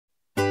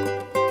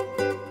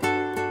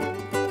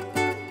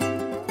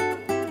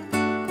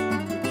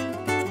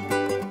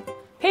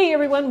Hey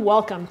everyone,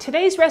 welcome.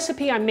 Today's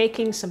recipe, I'm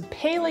making some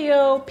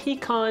paleo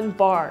pecan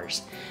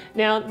bars.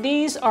 Now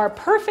these are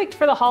perfect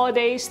for the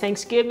holidays,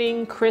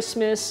 Thanksgiving,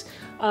 Christmas,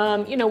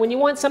 you know, when you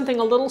want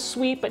something a little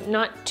sweet but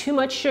not too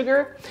much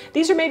sugar.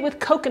 These are made with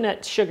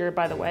coconut sugar,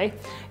 by the way,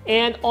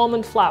 and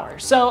almond flour.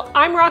 So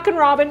I'm Rockin'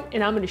 Robin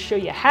and I'm going to show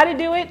you how to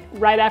do it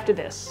right after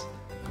this.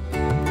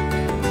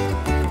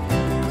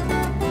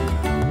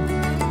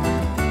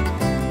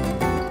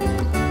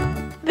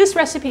 This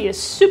recipe is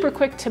super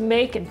quick to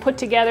make and put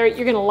together.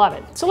 You're gonna love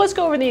it. So let's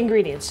go over the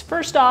ingredients.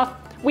 First off,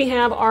 we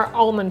have our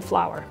almond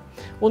flour.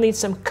 We'll need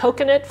some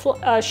coconut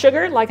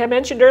sugar, like I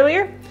mentioned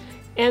earlier,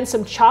 and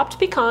some chopped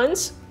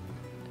pecans,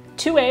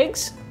 2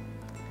 eggs,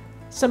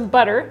 some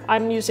butter.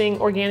 I'm using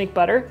organic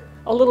butter,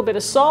 a little bit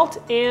of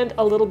salt, and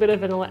a little bit of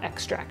vanilla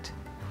extract.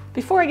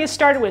 Before I get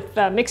started with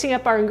mixing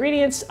up our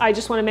ingredients, I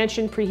just want to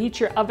mention preheat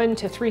your oven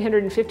to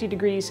 350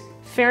 degrees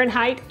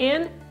Fahrenheit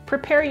and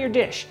prepare your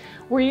dish.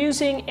 We're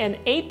using an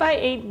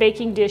 8x8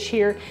 baking dish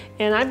here,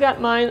 and I've got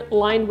mine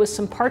lined with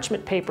some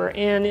parchment paper,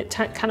 and it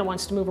kind of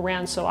wants to move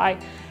around, so I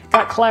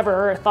got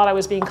clever, or thought I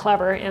was being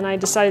clever, and I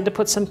decided to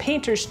put some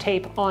painter's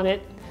tape on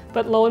it,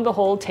 but lo and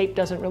behold, tape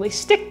doesn't really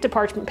stick to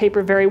parchment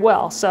paper very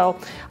well. So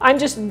I'm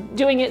just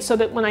doing it so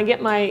that when I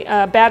get my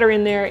batter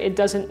in there, it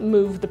doesn't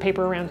move the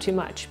paper around too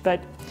much.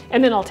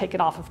 And then I'll take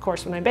it off, of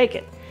course, when I bake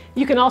it.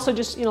 You can also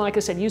just, you know, like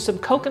I said, use some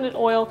coconut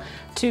oil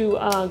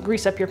to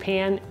grease up your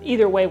pan.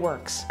 Either way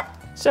works.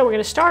 So we're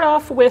going to start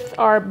off with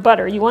our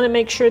butter. You want to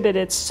make sure that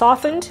it's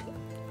softened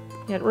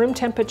at room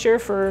temperature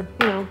for,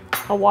 you know,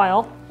 a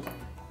while.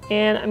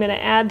 And I'm going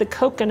to add the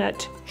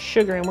coconut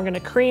sugar, and we're going to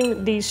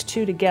cream these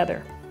two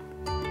together.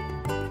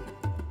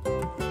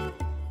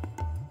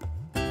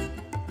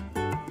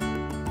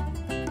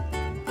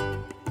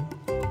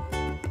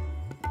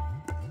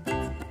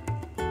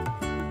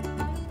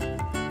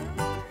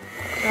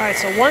 All right,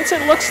 so once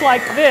it looks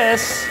like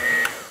this,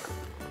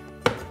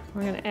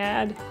 we're going to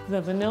add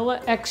the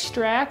vanilla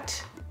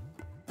extract.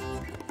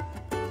 And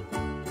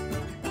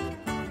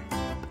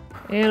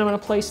I'm going to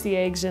place the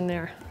eggs in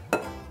there.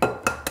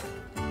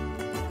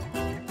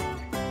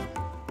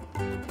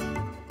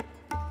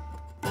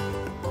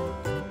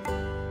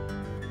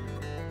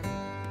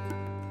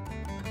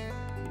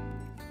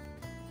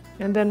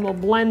 And then we'll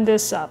blend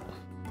this up.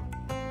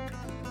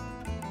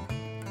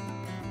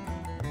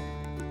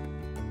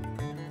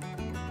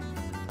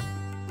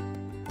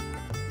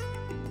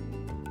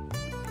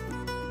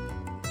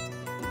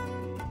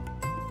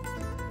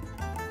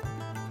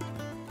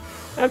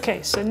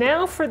 Okay, so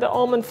now for the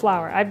almond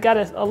flour. I've got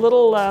a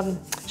little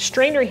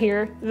strainer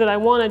here that I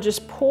want to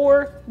just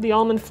pour the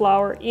almond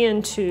flour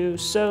into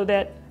so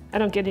that I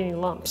don't get any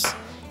lumps.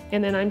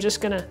 And then I'm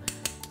just going to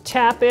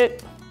tap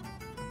it,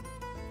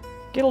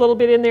 get a little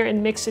bit in there,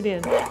 and mix it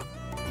in.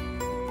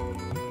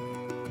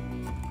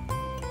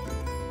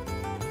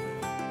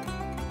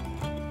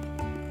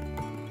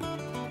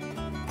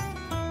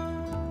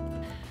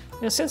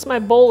 Now, since my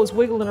bowl is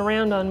wiggling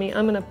around on me,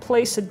 I'm going to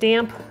place a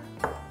damp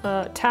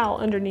towel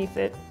underneath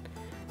it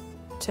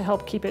to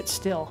help keep it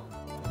still.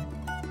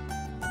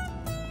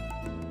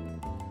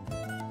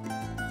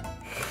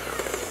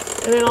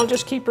 And then I'll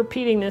just keep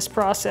repeating this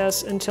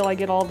process until I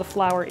get all the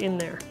flour in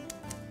there.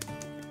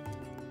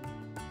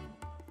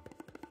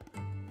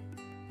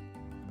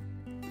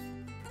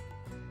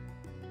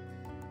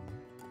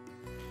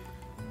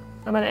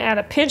 I'm going to add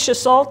a pinch of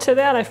salt to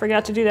that. I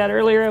forgot to do that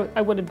earlier.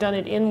 I would have done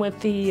it in with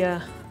the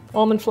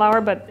almond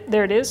flour, but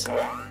there it is.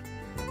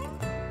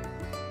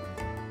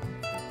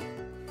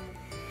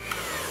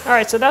 All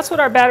right, so that's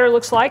what our batter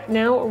looks like.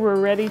 Now we're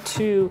ready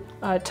to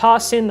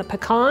toss in the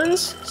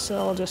pecans. So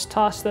I'll just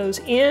toss those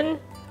in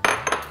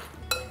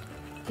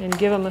and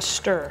give them a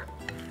stir.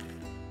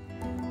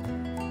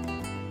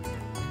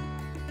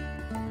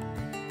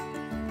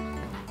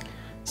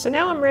 So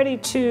now I'm ready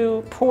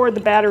to pour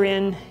the batter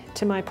in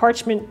to my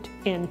parchment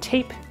and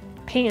tape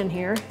pan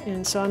here.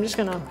 And so I'm just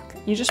gonna,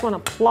 you just wanna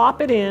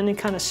plop it in and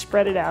kind of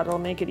spread it out. It'll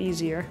make it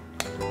easier.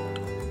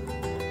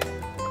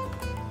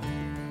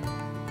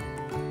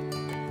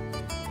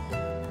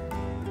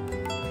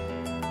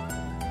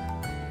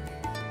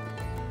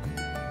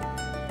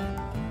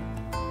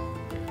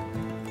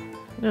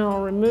 Now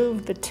I'll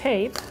remove the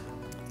tape,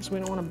 because we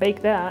don't want to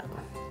bake that.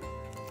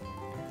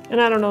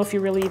 And I don't know if you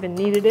really even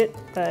needed it,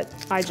 but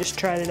I just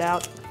tried it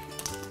out.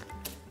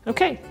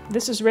 Okay,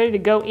 this is ready to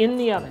go in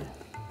the oven.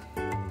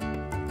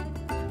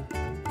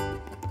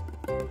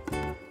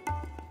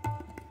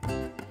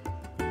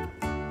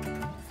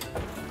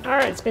 All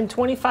right, it's been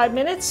 25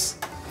 minutes,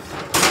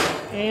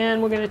 and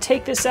we're going to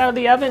take this out of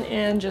the oven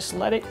and just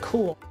let it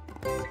cool.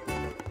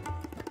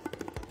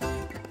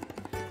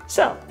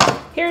 So,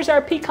 here's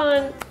our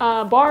pecan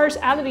bars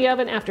out of the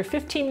oven after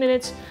 15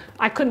 minutes.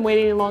 I couldn't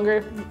wait any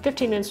longer.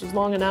 15 minutes was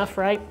long enough,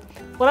 right?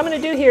 What I'm going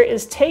to do here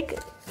is take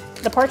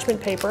the parchment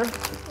paper,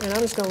 and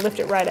I'm just going to lift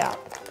it right out.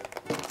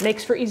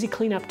 Makes for easy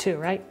cleanup too,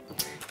 right?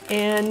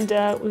 And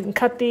we can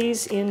cut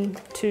these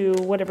into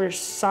whatever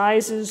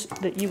sizes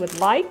that you would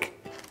like.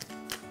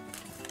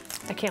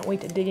 I can't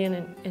wait to dig in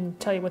and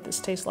tell you what this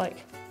tastes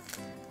like.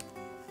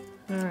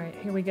 All right,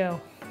 here we go.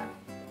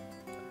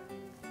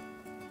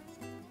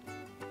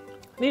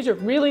 These are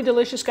really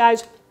delicious,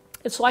 guys.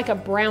 It's like a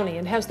brownie.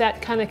 It has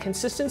that kind of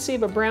consistency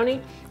of a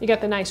brownie. You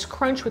got the nice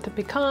crunch with the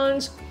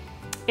pecans,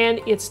 and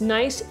it's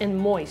nice and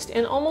moist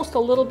and almost a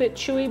little bit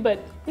chewy, but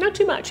not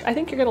too much. I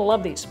think you're gonna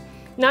love these.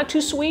 Not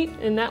too sweet,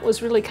 and that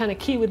was really kind of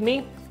key with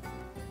me.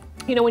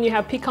 You know, when you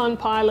have pecan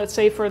pie, let's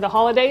say for the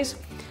holidays,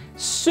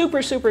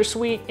 super, super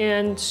sweet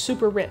and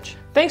super rich.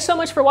 Thanks so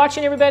much for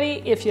watching,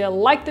 everybody. If you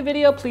liked the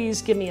video,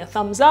 please give me a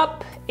thumbs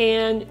up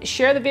and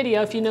share the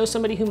video if you know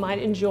somebody who might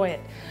enjoy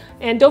it.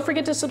 And don't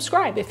forget to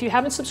subscribe. If you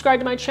haven't subscribed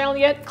to my channel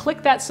yet,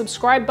 click that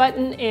subscribe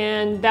button,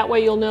 and that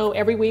way you'll know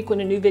every week when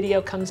a new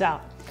video comes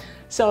out.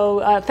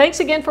 So thanks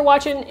again for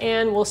watching,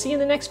 and we'll see you in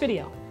the next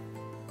video.